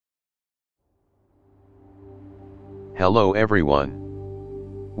Hello everyone.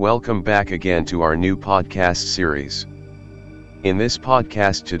 Welcome back again to our new podcast series. In this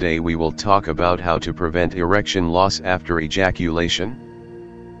podcast today we will talk about how to prevent erection loss after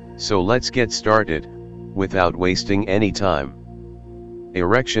ejaculation. So let's get started, without wasting any time.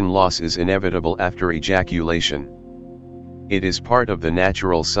 Erection loss is inevitable after ejaculation. It is part of the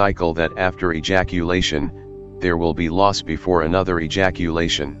natural cycle that after ejaculation, there will be loss before another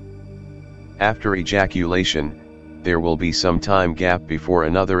ejaculation. After ejaculation, there will be some time gap before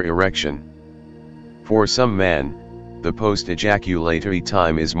another erection. For some men, the post-ejaculatory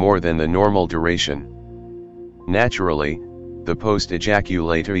time is more than the normal duration. Naturally, the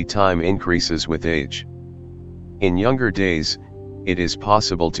post-ejaculatory time increases with age. In younger days, it is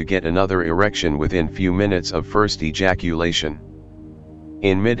possible to get another erection within few minutes of first ejaculation.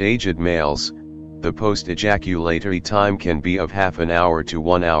 In mid-aged males, the post-ejaculatory time can be of half an hour to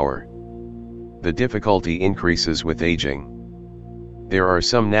 1 hour. The difficulty increases with aging. There are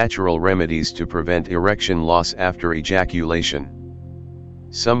some natural remedies to prevent erection loss after ejaculation.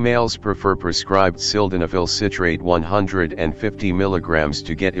 Some males prefer prescribed sildenafil citrate 150 mg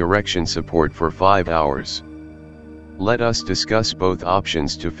to get erection support for 5 hours. Let us discuss both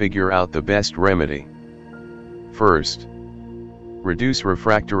options to figure out the best remedy. First, reduce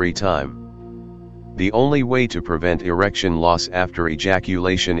refractory time. The only way to prevent erection loss after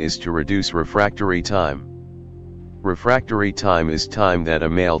ejaculation is to reduce refractory time. Refractory time is time that a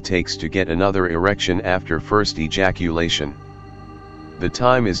male takes to get another erection after first ejaculation. The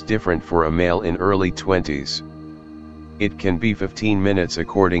time is different for a male in early 20s. It can be 15 minutes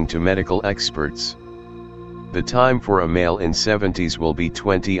according to medical experts. The time for a male in 70s will be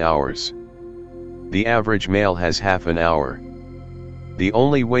 20 hours. The average male has half an hour. The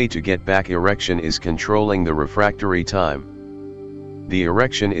only way to get back erection is controlling the refractory time. The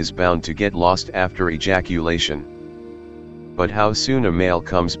erection is bound to get lost after ejaculation. But how soon a male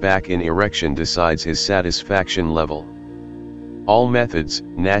comes back in erection decides his satisfaction level. All methods,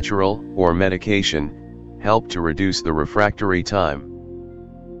 natural or medication, help to reduce the refractory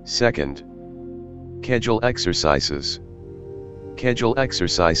time. Second, Kegel exercises. Kegel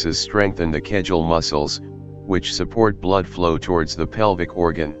exercises strengthen the Kegel muscles, which support blood flow towards the pelvic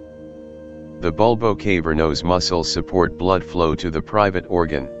organ. The bulbocavernous muscles support blood flow to the private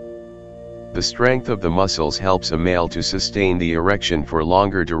organ. The strength of the muscles helps a male to sustain the erection for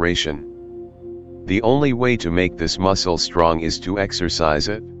longer duration. The only way to make this muscle strong is to exercise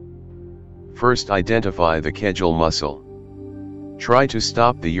it. First, identify the Kegel muscle. Try to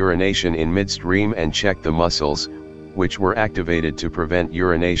stop the urination in midstream and check the muscles, which were activated to prevent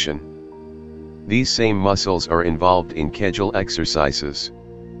urination. These same muscles are involved in Kegel exercises.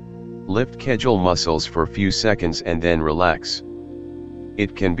 Lift Kegel muscles for few seconds and then relax.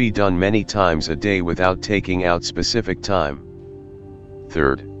 It can be done many times a day without taking out specific time.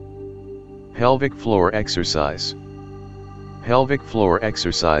 Third, pelvic floor exercise. Pelvic floor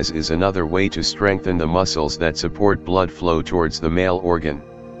exercise is another way to strengthen the muscles that support blood flow towards the male organ.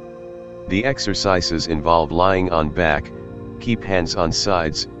 The exercises involve lying on back, keep hands on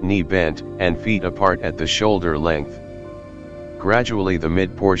sides, knee bent, and feet apart at the shoulder length. Gradually the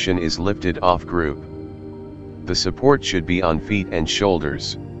mid portion is lifted off group. The support should be on feet and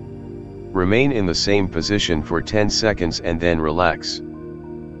shoulders. Remain in the same position for 10 seconds and then relax.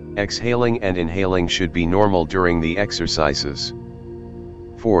 Exhaling and inhaling should be normal during the exercises.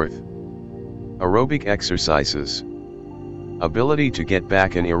 Fourth, aerobic exercises. Ability to get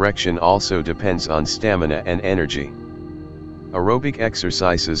back an erection also depends on stamina and energy. Aerobic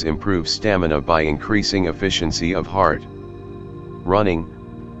exercises improve stamina by increasing efficiency of heart. Running,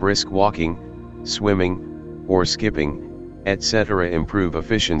 brisk walking, swimming, or skipping, etc. improve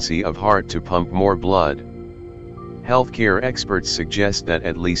efficiency of heart to pump more blood. Healthcare experts suggest that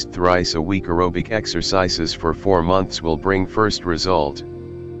at least thrice a week aerobic exercises for 4 months will bring first result.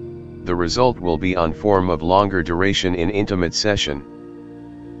 The result will be on form of longer duration in intimate session.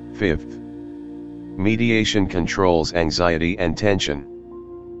 Fifth, mediation controls anxiety and tension.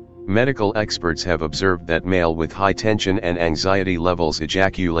 Medical experts have observed that male with high tension and anxiety levels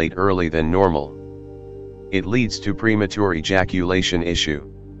ejaculate early than normal. It leads to premature ejaculation issue.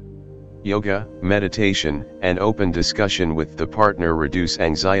 Yoga, meditation, and open discussion with the partner reduce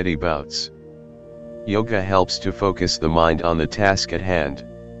anxiety bouts. Yoga helps to focus the mind on the task at hand.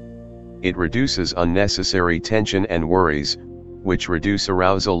 It reduces unnecessary tension and worries, which reduce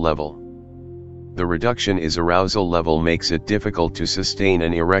arousal level. The reduction in arousal level makes it difficult to sustain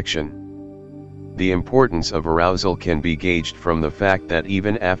an erection. The importance of arousal can be gauged from the fact that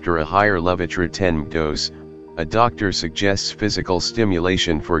even after a higher Levitra-10 dose, a doctor suggests physical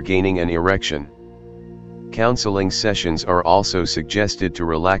stimulation for gaining an erection. Counseling sessions are also suggested to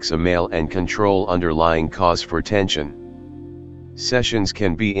relax a male and control underlying cause for tension. Sessions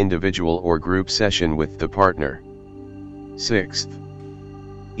can be individual or group session with the partner. 6th.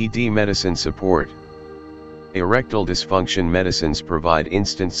 ED medicine support. Erectile dysfunction medicines provide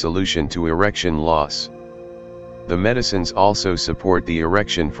instant solution to erection loss. The medicines also support the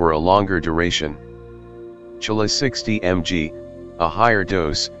erection for a longer duration. Chala 60 mg, a higher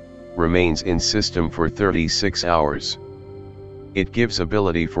dose, remains in system for 36 hours. It gives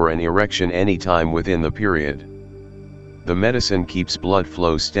ability for an erection anytime within the period. The medicine keeps blood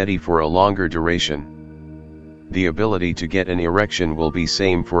flow steady for a longer duration. The ability to get an erection will be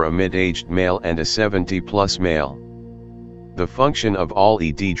same for a mid-aged male and a 70+ male. The function of all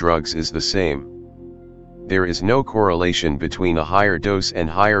ED drugs is the same. There is no correlation between a higher dose and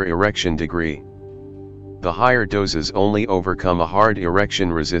higher erection degree. The higher doses only overcome a hard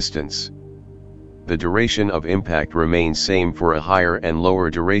erection resistance. The duration of impact remains same for a higher and lower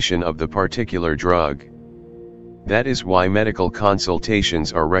duration of the particular drug. That is why medical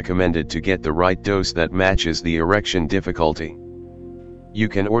consultations are recommended to get the right dose that matches the erection difficulty. You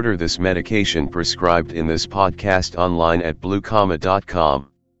can order this medication prescribed in this podcast online at bluecomma.com.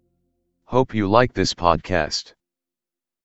 Hope you like this podcast.